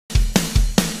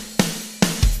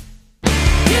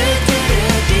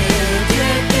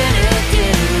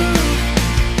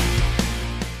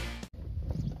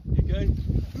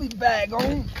bag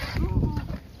on.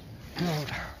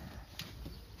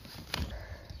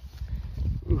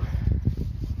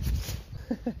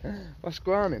 What's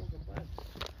going on?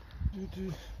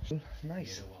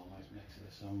 Nice.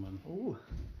 Ooh.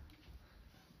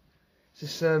 Is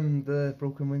this the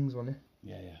broken wings one?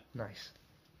 Yeah, yeah. Nice.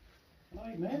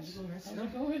 Alright, mate. How's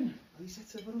it going? He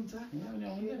sits over on top.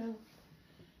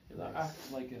 That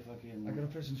acts like a fucking. I got a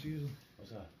present for you.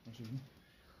 What's that?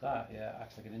 That, yeah,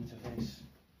 acts like an interface.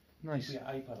 Nice. You put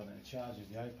your iPad on it, it charges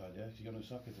the iPad, yeah? 'Cause you got no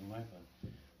sockets in an iPad.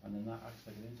 And then that acts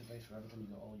like an interface for everything. You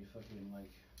got all your fucking,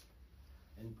 like,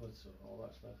 inputs, all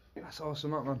that stuff. That's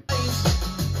awesome, that man.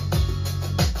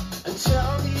 And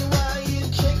tell me why you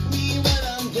kick me when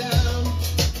I'm down.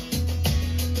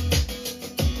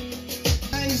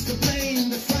 It's the pain,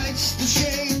 the fights, the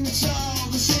shame, it's all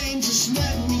the same. Just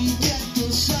let me get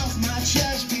this off my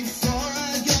chest before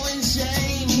I go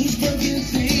insane. These broken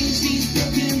things, these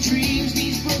broken dreams,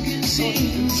 these broken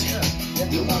scenes,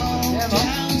 they're all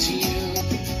down to you.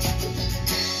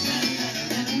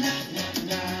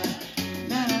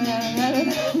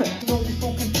 All these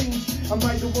broken things, am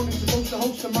I the one who's supposed to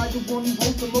host? Am I the one who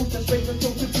holds the most? I say the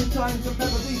toast of good times of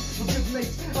memories of good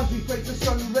mates as we break the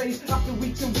sun rays after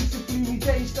weeks and weeks of gloomy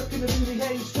days stuck in a gloomy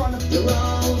haze trying to. They're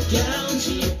all down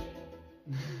to you.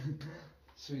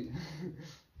 Sweet.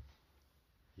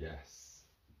 Yes.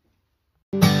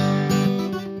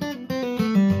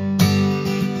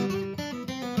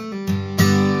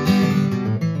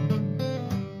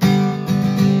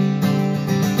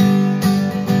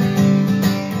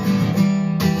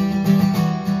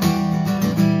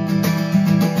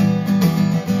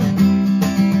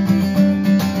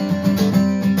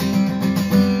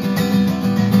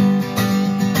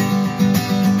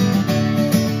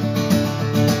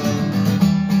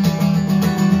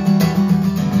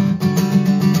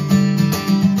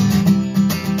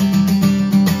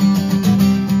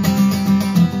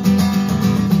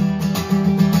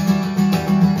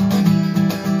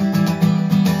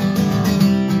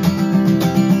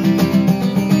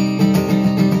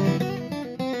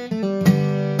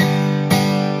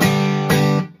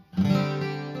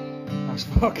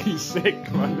 Fucking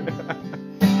sick, man.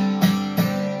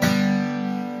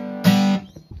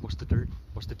 What's the dirt?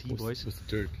 What's the tea, boys? What's the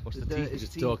dirt? What's the tea? We're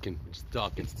just talking. We're just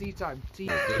talking. It's tea time. Tea.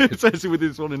 It says it with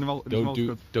this one in the mouth.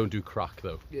 Don't do crack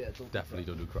though. Yeah, Definitely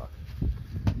don't do crack.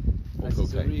 This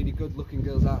is a really good looking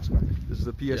girl's ass, man. This is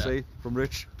a PSA from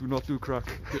Rich. Do not do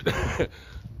crack.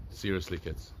 Seriously,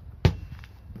 kids.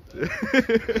 You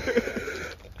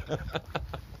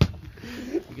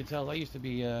can tell that used to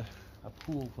be a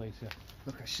pool place here.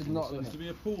 Look, I should not. Supposed to be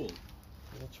a pool.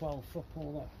 A 12-foot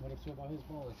pool there. What up to about his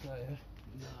ball? It's there, yeah.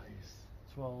 Nice.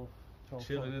 12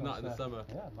 Chilling in that in the there. summer.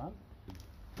 Yeah, man.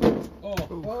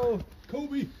 Oh,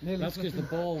 Kobe. That's because the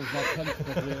ball was not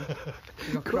comfortable here.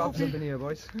 You got crabs up in here,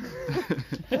 boys.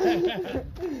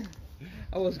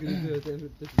 I was going to do a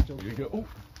different joke. Here you go. Oh.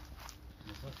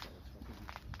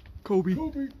 Kobe.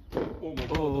 Kobe. Oh my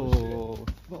god. Oh,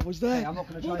 what was that? Hey, I'm not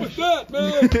going to try. What was that,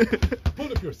 man?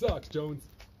 Pull up your socks, Jones.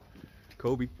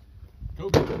 Kobe.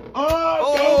 Kobe.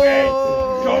 Oh!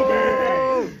 Kobe!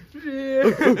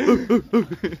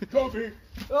 Kobe!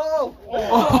 Oh!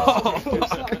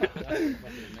 Fucking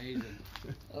amazing.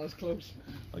 That was close.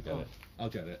 I'll get it. I'll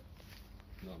get it.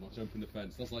 No, I'm not jumping the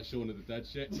fence. That's like Shaun of the Dead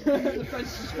shit. The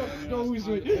fence just got nose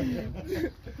with.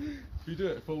 Should we do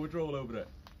it? Forward roll over it.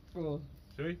 Come on.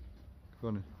 Should we? Go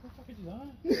on then. What the fuck is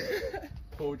that?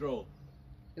 Forward roll.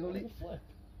 It'll leave. Flip.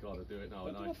 Gotta do it now,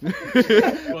 and I.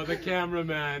 For the camera,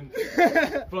 man.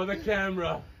 For the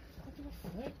camera.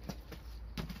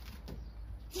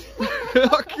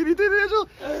 Can you do it, Angel?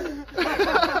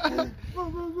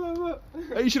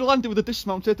 Hey, you should have landed with a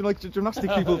dismounted like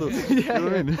gymnastic people do. Yeah, You know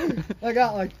what I mean? Like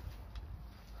that, like.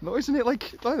 No, isn't it like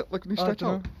when you stretch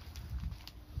out?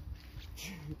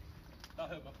 That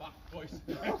hurt my back, boys.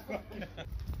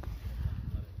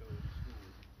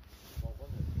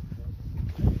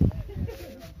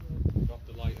 Drop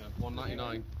the lighter.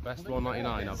 $1.99. Best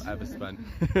 $1.99 I've ever spent.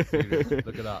 Seriously,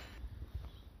 look at that.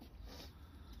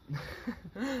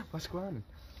 What's going on?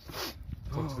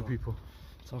 Talk to the people.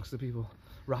 Talk to the people.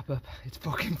 Wrap up. It's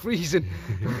fucking freezing.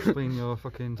 Don't explain your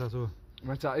fucking tattoo.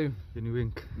 My tattoo. Your new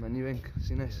ink. My new ink.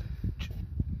 See this?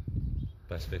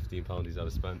 Best £15 he's ever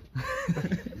spent.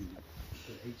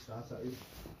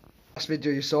 Last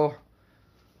video you saw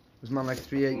was man like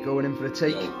 3hree8ight going in for a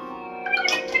take.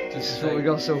 This is what we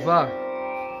got so far.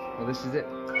 Well, this is it.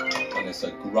 And it's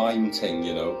a grime thing,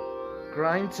 you know.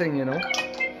 Grind thing, you know.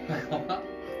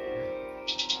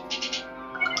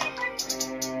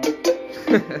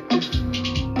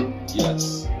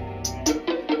 Yes.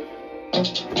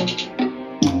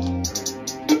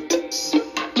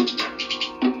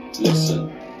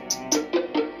 listen.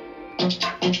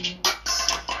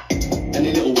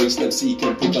 Any little waste MC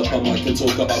can pick up a mic and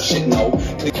talk about shit now.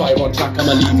 Click fire on track,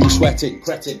 I'ma leave you sweating.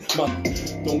 Cretin, man,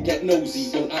 don't get nosy,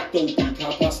 don't act dopey,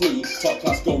 can't pass me, top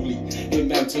class goalie. In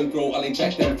Mountain Grow, I'll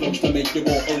inject them flows to make you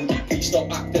more OD. Please stop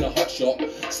acting a hot shot,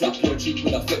 slap your cheek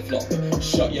with a flip flop.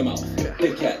 Shut your mouth,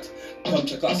 dickhead. Come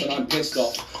to class and I'm pissed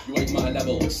off. You ain't my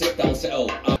level, sit down, settle.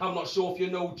 I'm not sure if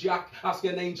you know Jack, ask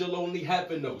an angel, only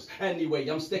heaven knows. Anyway,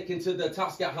 I'm sticking to the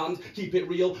task at hand. Keep it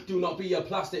real, do not be a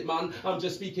plastic man. I'm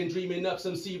just speaking, dreaming up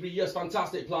some serious,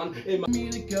 fantastic plan. In my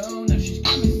Me to go, now she's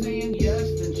got me saying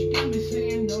yes, then she got me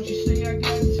saying no, she say I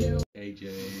got to.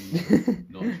 AJ,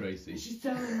 not Tracy. She's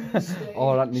telling me to stay.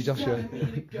 Oh, Anthony she's Joshua. telling me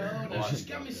to go, now she's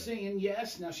got me saying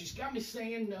yes, now she's got me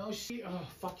saying no. She, oh,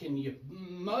 fucking your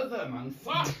mother, man,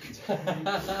 fuck.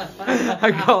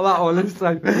 I got that one this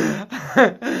time.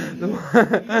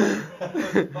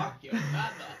 Fuck your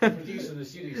mother. The producer of the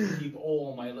series used to keep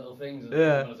all my little things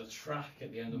as a track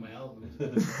at the end of my album.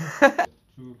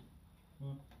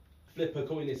 Flip a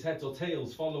coin, it's heads or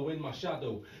tails, following my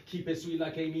shadow. Keep it sweet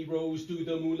like Amy Rose, do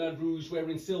the Moulin Rouge,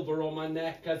 wearing silver on my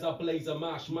neck as I blaze a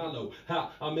marshmallow.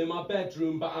 Ha, I'm in my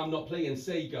bedroom, but I'm not playing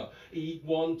Sega.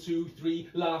 E1, 2, 3,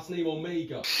 last name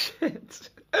Omega. Shit.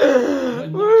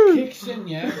 When that kicks in,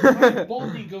 yeah, my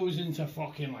body goes into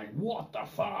fucking like, what the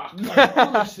fuck? Like,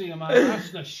 honestly, man,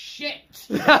 that's the shit.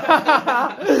 See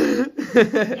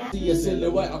a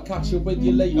silhouette, I'll catch up with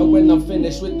you later when I'm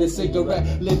finished with this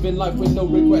cigarette. Living life with no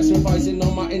regrets, revising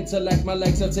on my intellect. My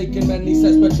legs have taken many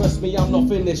steps, but trust me, I'm not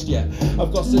finished yet.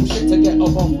 I've got some shit to get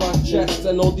up off my chest,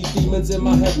 and all these demons in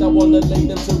my head, I wanna lay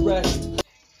them to rest.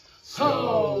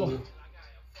 Ho!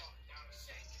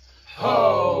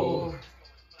 Ho!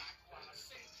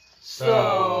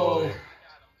 So,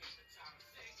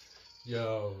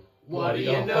 Yo, what do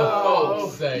you know?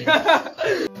 Say.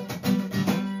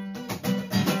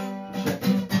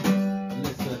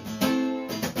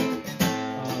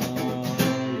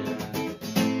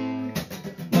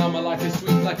 Now my life is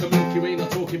sweet like a Milky Way, not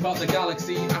talking about the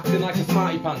galaxy, acting like a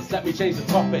smarty pants. Let me change the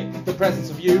topic. The presence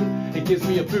of you, it gives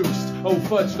me a boost. Oh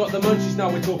fudge, got the munchies,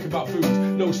 now we're talking about food.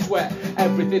 No sweat,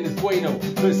 everything is bueno.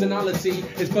 Personality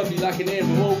is bubbly like an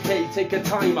arrow. Okay, take a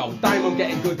time out. Dime, I'm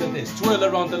getting good at this. Twirl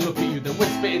around and look at you, then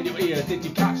whisper in your ear. Did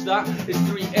you catch that? It's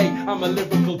 3-8. I'm a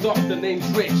lyrical doctor named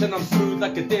Rich, and I'm smooth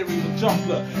like a dairy with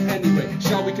chocolate. Anyway,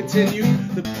 shall we continue?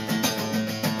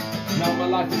 Now my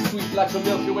life is sweet like a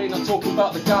Milky Way, not talking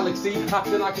about the galaxy,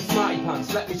 acting like a smarty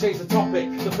pants. Let me change the topic.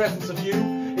 The presence of you,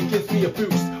 it gives me a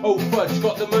boost. Oh fudge,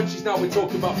 got the munchies, now we're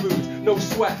talking about food. No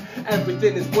sweat,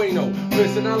 everything is bueno.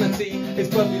 Personality is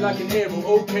bubbly like an arrow.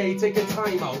 Okay, take a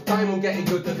time out. Time, I'm getting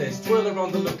good at this. Twirl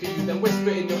around and look at you, then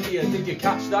whisper in your ear. Did you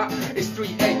catch that? It's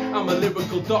 3-8. I'm a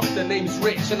lyrical doctor, name's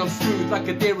Rich, and I'm smooth like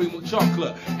a dairy milk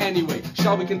chocolate. Anyway,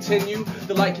 shall we continue?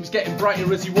 The light keeps getting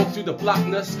brighter as you walk through the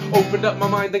blackness. Opened up my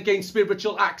mind and gained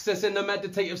spiritual access. In a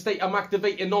meditative state, I'm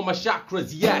activating all my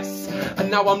chakras, yes.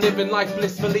 And now I'm living life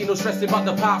blissfully, no stressing about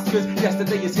the past, cause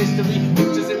yesterday is history,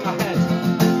 pictures in my head.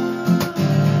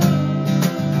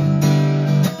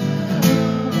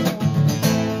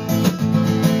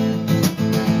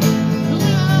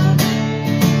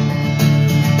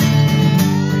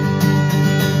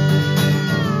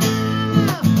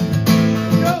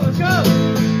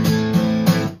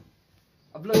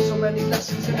 I've learned so many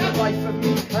lessons in the life of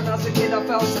me, and as a kid I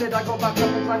fell instead. I got back up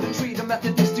and climbed a tree. The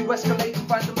method is to escalate and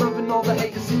find the love in all the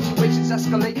hate. As situations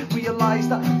escalate, realise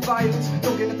that violence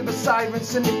don't get into the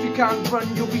sirens. And if you can't run,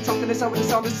 you'll be talking this out with the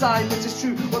sound of silence. It's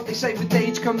true what they say, with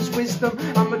age comes wisdom.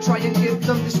 I'ma try and give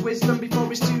them this wisdom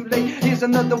before it's too late. Here's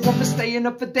another one for staying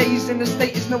up for days in a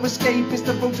state is no escape. It's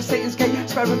the road to Satan's gate.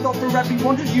 Spare a thought for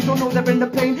everyone. You don't know they're in the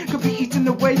pain. Could be eaten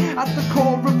away at the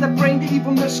core of their brain.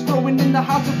 Evilness growing in the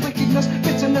heart of wickedness.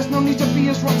 Bitterness, no need to be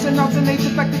as rocks and outs and age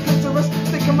affect the clitoris.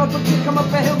 Stick 'em up or kick 'em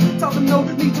up a hill. Tell them no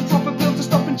need to drop a pill to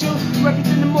stop and chill. Do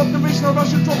everything in moderation or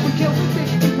else you'll drop and kill.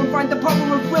 Think you can find the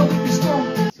power of will. Be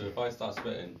strong. So if I start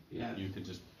spitting, Yeah. you can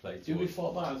just play Do towards.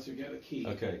 before bars to get a key.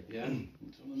 Okay. Yeah.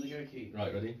 Someone to get a key.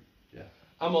 Right, ready? Yeah.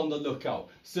 I'm on the lookout,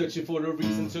 searching for a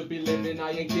reason to be living.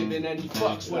 I ain't giving any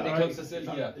fucks when it comes to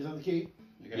Sylvia. Is that the key?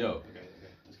 Okay. Yo. Okay,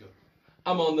 let's go.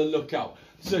 I'm on the lookout,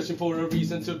 searching for a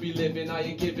reason to be living. I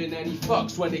ain't giving any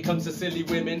fucks when it comes to silly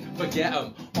women. Forget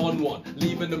 'em, on one,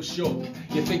 leaving them shook.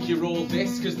 You think you're all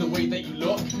this cause the way that you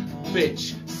look?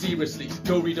 Bitch, seriously,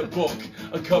 go read a book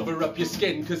and cover up your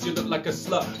skin cause you look like a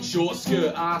slut. Short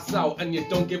skirt, ass out and you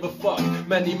don't give a fuck.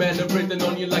 Many men have ridden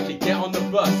on you like you get on the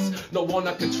bus. Not one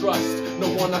I could trust,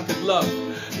 not one I could love.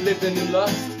 Living in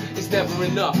lust, it's never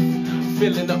enough.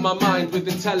 filling up my mind with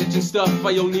intelligent stuff.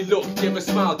 I only look, give a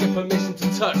smile, get permission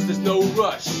to touch. There's no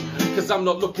rush, cause I'm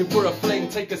not looking for a fling.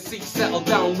 Take a seat, settle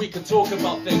down, we can talk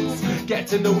about things. Get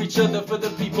to know each other for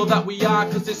the people that we are,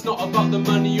 cause it's not about the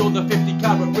money or the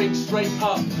 50-carat ring. Straight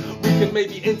up, we can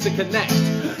maybe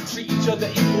interconnect, treat each other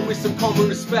equal with some common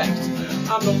respect.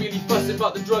 I'm not really fussing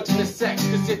about the drugs and the sex,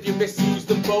 cause if you misuse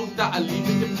them both, that'll leave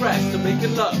you depressed. And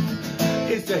making love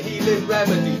is a healing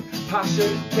remedy.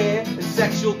 Passion, care, and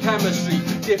sexual chemistry.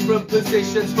 Different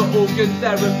positions for organ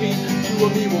therapy. You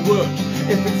and me will work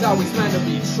if it's how it's meant to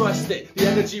be. Trust it, the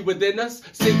energy within us,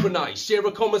 synchronized. Share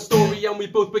a common story and we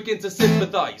both begin to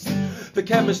sympathize. The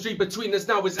chemistry between us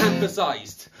now is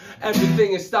emphasized.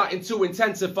 Everything is starting to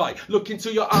intensify. Look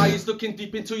into your eyes, looking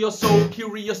deep into your soul.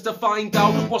 Curious to find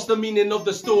out what's the meaning of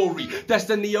the story.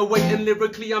 Destiny awaiting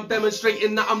lyrically, I'm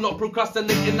demonstrating that I'm not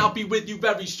procrastinating. I'll be with you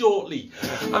very shortly.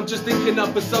 I'm just thinking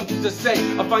up for something to say.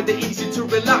 I find it easy to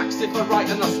relax if I write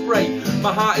and I spray.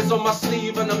 My heart is on my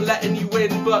sleeve and I'm letting you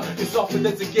in, but it's offered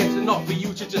as a gift and not for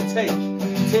you to just take.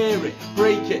 Tear it,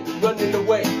 break it, running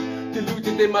away.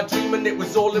 Deluded in my dream and it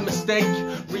was all a mistake.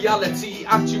 Reality,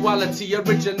 actuality,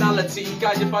 originality,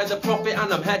 guided by the prophet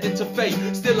and I'm headed to fate.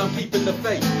 Still I'm keeping the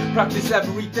faith, practice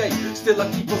every day. Still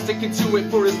I keep on sticking to it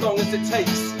for as long as it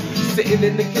takes. Sitting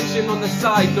in the kitchen on the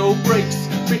side, no breaks.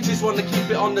 Bitches wanna keep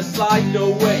it on the slide,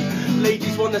 no way.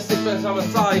 Ladies wanna sip as I'm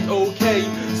aside, okay.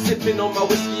 Sipping on my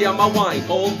whiskey and my wine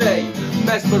all day.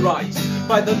 Mesmerized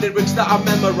by the lyrics that I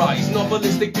memorize.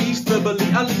 Novelistic beast, verbally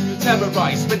I leave you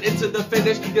terrorized. Sprint into the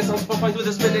finish, yes I'm fine with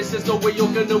the spinach. There's no way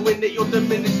you're gonna win it, you're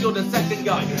diminished, you're the second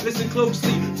guy. Listen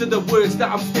closely to the words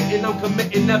that I'm spitting, I'm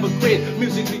committing, never quit.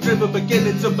 Musically driven,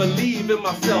 beginning to believe in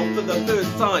myself for the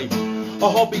first time. A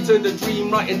hobby turned a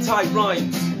dream, writing tight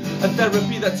rhymes. A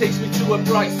therapy that takes me to a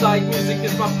bright side. Music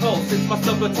is my pulse, it's my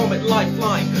subatomic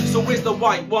lifeline. So where's the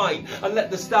white wine? And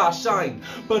let the stars shine.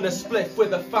 Burn a spliff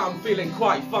with a fam, feeling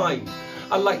quite fine.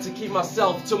 I like to keep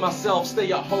myself to myself,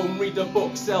 stay at home, read a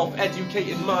book,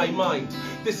 self-educating my mind.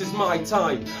 This is my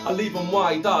time, I leave them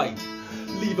wide-eyed.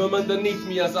 Leave them underneath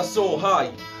me as I soar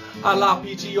high. I'll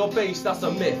RPG or bass, that's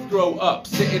a myth. Grow up,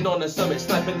 sitting on a summit,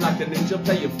 sniping like a ninja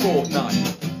playing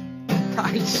Fortnite.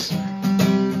 Nice.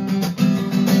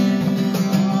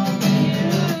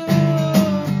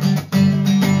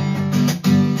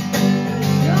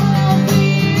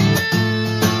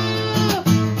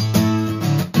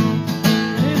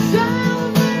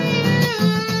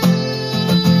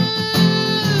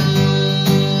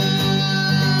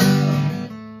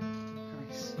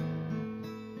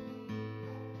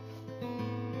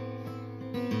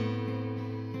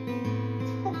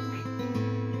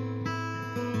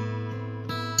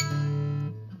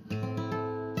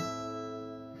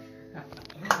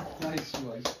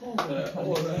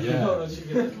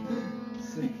 Yeah.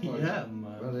 Yeah,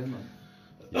 man. Well in, man.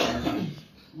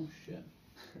 Oh shit.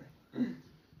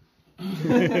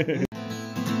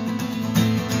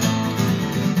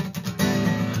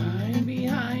 Hide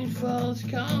behind false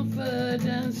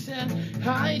confidence and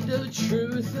hide the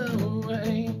truth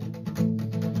away.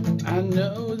 I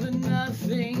know that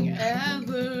nothing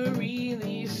ever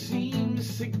really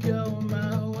seems to go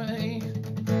my way.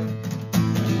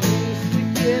 It's the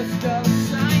gift of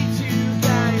sight to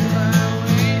guide my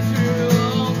way through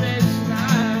all this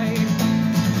night.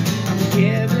 I'm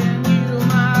giving you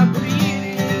my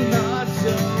bleeding heart,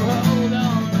 so hold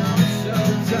on, I'm so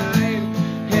tired.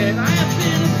 And I have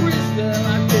been a prisoner,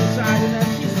 I've been inside an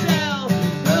empty cell,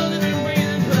 a living,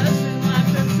 breathing person,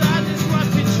 life inside this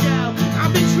rotten shell.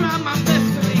 I've been trying my best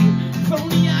to leave, if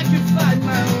only I could find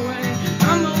my way.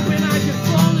 I'm hoping I can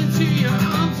fall into your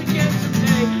arms again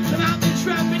someday. But I've been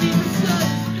trapped beneath the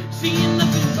surface, seeing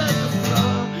nothing but the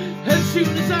floor. As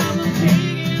soon as I'm okay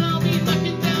again, I'll be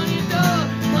knocking down your door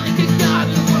like a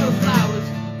garden full of flowers.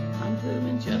 I'm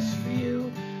blooming just for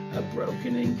you, a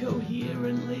broken,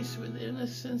 incoherent lace with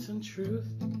innocence and truth.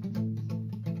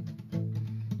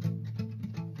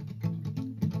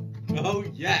 Oh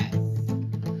yes!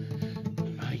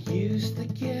 I use the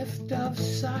gift of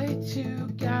sight to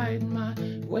guide my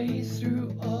way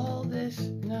through all this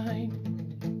night.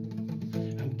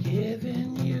 I'm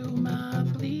giving you my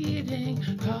bleeding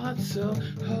heart, so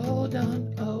hold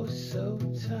on, oh so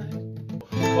tight.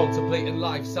 Contemplating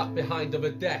life, sat behind of a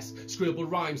desk. Scribble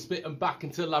rhymes, spitting back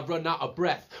until I run out of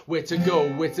breath. Where to go,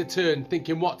 where to turn,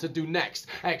 thinking what to do next.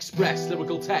 Express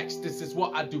lyrical text, this is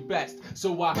what I do best.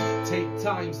 So I take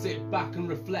time, sit back and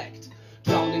reflect.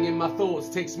 Drowning in my thoughts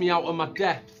takes me out of my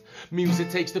depth. Music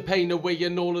takes the pain away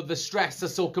and all of the stress. A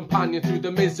soul companion through the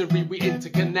misery, we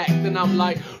interconnect. And I'm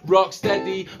like, rock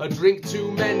steady, a drink too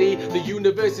many. The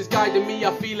universe is guiding me,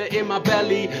 I feel it in my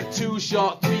belly. 2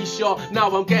 shot, 3 shot, now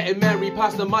I'm getting merry.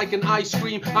 Pass the mic and ice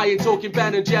cream, I ain't talking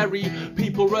Ben and Jerry.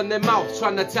 People run their mouths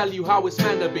trying to tell you how it's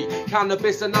meant to be.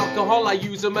 Cannabis and alcohol, I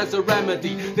use them as a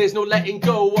remedy. There's no letting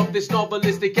go of this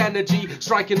novelistic energy,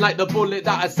 striking like the bullet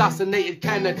that assassinated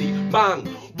Kennedy. Bang,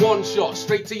 1 shot,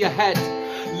 straight to your head.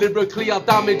 Lyrically I'll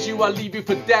damage you, I'll leave you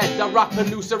for dead. I wrap a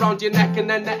noose around your neck and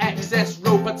then the excess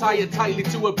rope I tie it tightly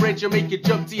to a bridge and make you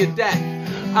jump to your death.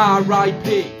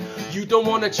 R.I.P. You don't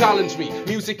wanna challenge me.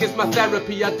 Music is my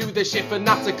therapy, I do this shit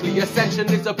fanatically.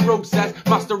 Ascension is a process,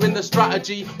 mastering the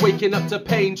strategy. Waking up to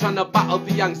pain, trying to battle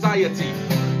the anxiety.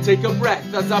 Take a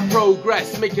breath as I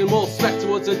progress, making more sweat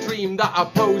towards a dream that I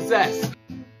possess.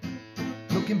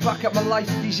 Looking back at my life,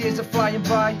 these years are flying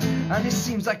by, and it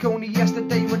seems like only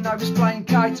yesterday when I was flying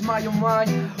kites. My oh my,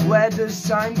 where does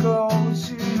time go?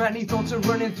 Too many thoughts are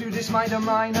running through this mind of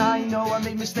mine. I know I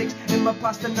made mistakes in my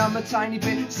past and I'm a tiny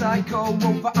bit psycho,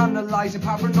 over-analysing,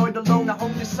 paranoid, alone at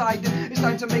home deciding it's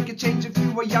time to make a change of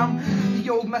who I am. The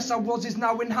old mess I was is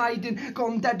now in hiding,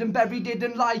 gone dead and buried,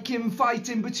 didn't like him.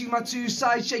 Fighting between my two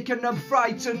sides, shaken up,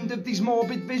 frightened of these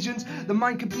morbid visions. The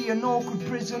mind could be an awkward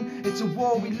prison, it's a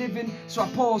war we live in, so I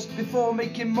pause before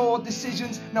making more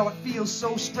decisions. Now it feels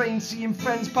so strange seeing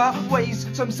friends part ways.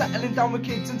 Some settling down with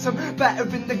kids and some better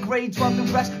in the grades, while the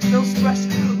rest still stressed,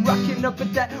 racking up a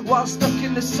debt while stuck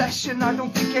in the session. I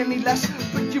don't think any less,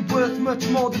 but you're worth much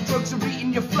more than drugs are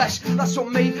eating your flesh. That's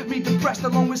what made me depressed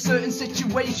along with certain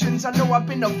situations. I know I've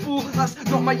been a fool, that's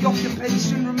not my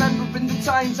occupation. Remembering the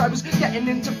times I was getting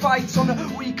into fights on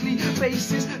a weekly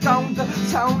basis, down the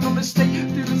town on the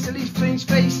state doing silly strange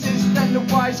faces. Then the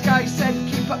wise guy said,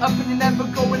 keep it up and you're never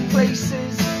going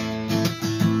places.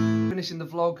 Finishing the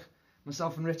vlog,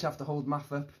 myself and Rich have to hold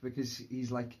Math up because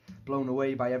he's like blown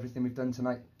away by everything we've done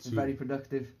tonight. It's very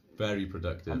productive. Very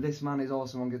productive. And this man is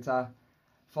awesome on guitar.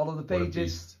 Follow the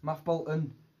pages, Math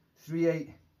Bolton,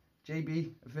 3hree8ight,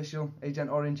 JayB, official, Gent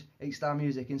Orange, 8-star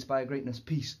music, inspire greatness,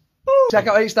 peace. Check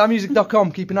out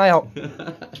 8starmusic.com, keep an eye out.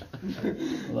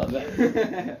 Love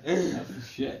it. That's the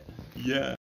shit. Yeah.